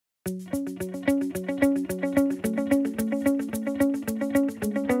Hey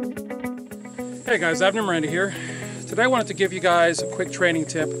guys, Abner Miranda here. Today I wanted to give you guys a quick training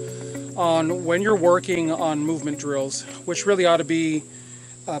tip on when you're working on movement drills, which really ought to be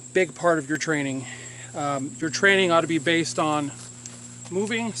a big part of your training. Your training ought to be based on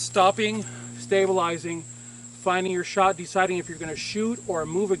moving, stopping, stabilizing, finding your shot, deciding if you're going to shoot or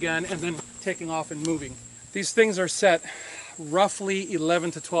move again, and then taking off and moving. These things are set roughly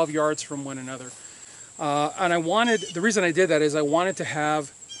 11 to 12 yards from one another. And the reason I did that is I wanted to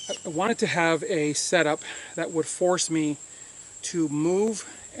have a setup that would force me to move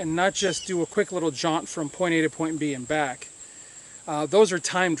and not just do a quick little jaunt from point A to point B and back. Those are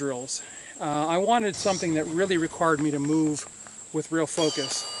time drills. I wanted something that really required me to move with real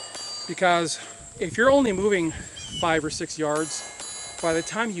focus, because if you're only moving 5 or 6 yards, by the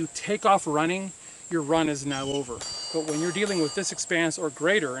time you take off running, your run is now over. But when you're dealing with this expanse or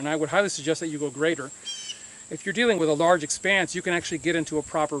greater, and I would highly suggest that you go greater, if you're dealing with a large expanse, you can actually get into a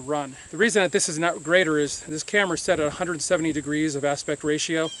proper run. The reason that this is not greater is this camera is set at 170 degrees of aspect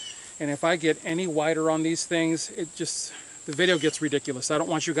ratio, and if I get any wider on these things, the video gets ridiculous. I don't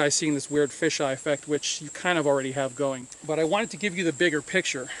want you guys seeing this weird fisheye effect, which you kind of already have going. But I wanted to give you the bigger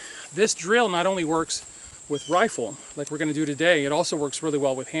picture. This drill not only works with rifle, like we're going to do today, it also works really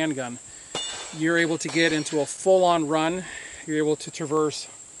well with handgun. You're able to get into a full-on run. You're able to traverse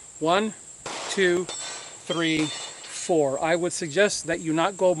 1, 2, 3, 4. I would suggest that you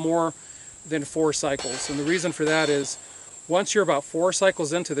not go more than 4 cycles. And the reason for that is once you're about 4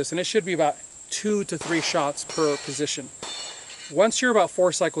 cycles into this, and it should be about 2 to 3 shots per position. Once you're about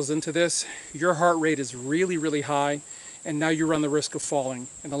 4 cycles into this, your heart rate is really, really high, and now you run the risk of falling.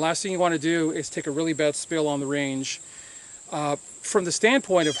 And the last thing you want to do is take a really bad spill on the range. From the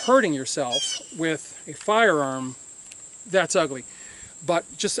standpoint of hurting yourself with a firearm, that's ugly. But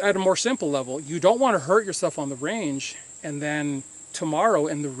just at a more simple level, you don't want to hurt yourself on the range, and then tomorrow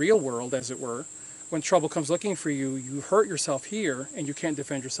in the real world, as it were, when trouble comes looking for you, you hurt yourself here and you can't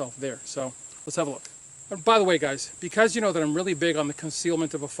defend yourself there. So let's have a look. And by the way, guys, because you know that I'm really big on the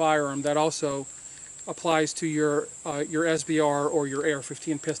concealment of a firearm, that also applies to your SBR or your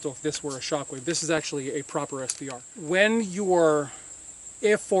AR-15 pistol if this were a Shockwave. This is actually a proper SBR.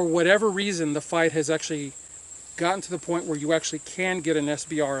 If for whatever reason the fight has actually gotten to the point where you actually can get an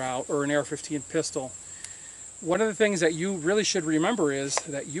SBR out or an AR-15 pistol, one of the things that you really should remember is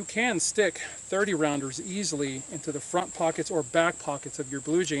that you can stick 30 rounders easily into the front pockets or back pockets of your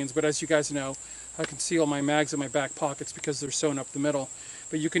blue jeans. But as you guys know, I conceal my mags in my back pockets because they're sewn up the middle.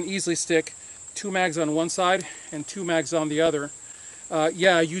 But you can easily stick 2 mags on one side and 2 mags on the other.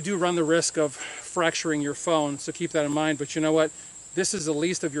 Yeah, you do run the risk of fracturing your phone, so keep that in mind. But you know what? This is the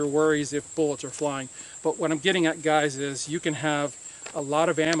least of your worries if bullets are flying. But what I'm getting at, guys, is you can have a lot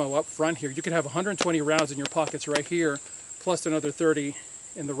of ammo up front here. You can have 120 rounds in your pockets right here, plus another 30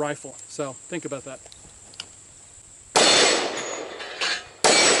 in the rifle. So think about that.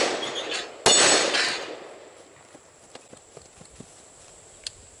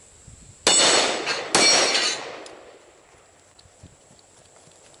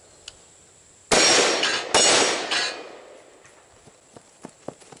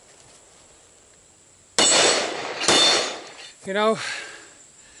 You know,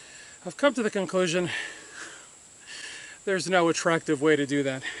 I've come to the conclusion there's no attractive way to do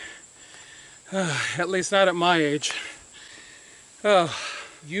that. At least not at my age.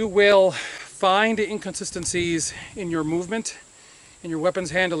 You will find inconsistencies in your movement, in your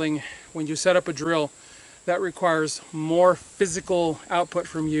weapons handling, when you set up a drill that requires more physical output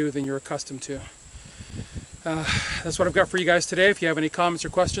from you than you're accustomed to. That's what I've got for you guys today. If you have any comments or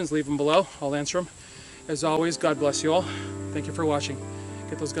questions, leave them below. I'll answer them. As always, God bless you all. Thank you for watching.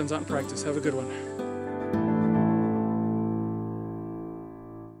 Get those guns out and practice. Have a good one.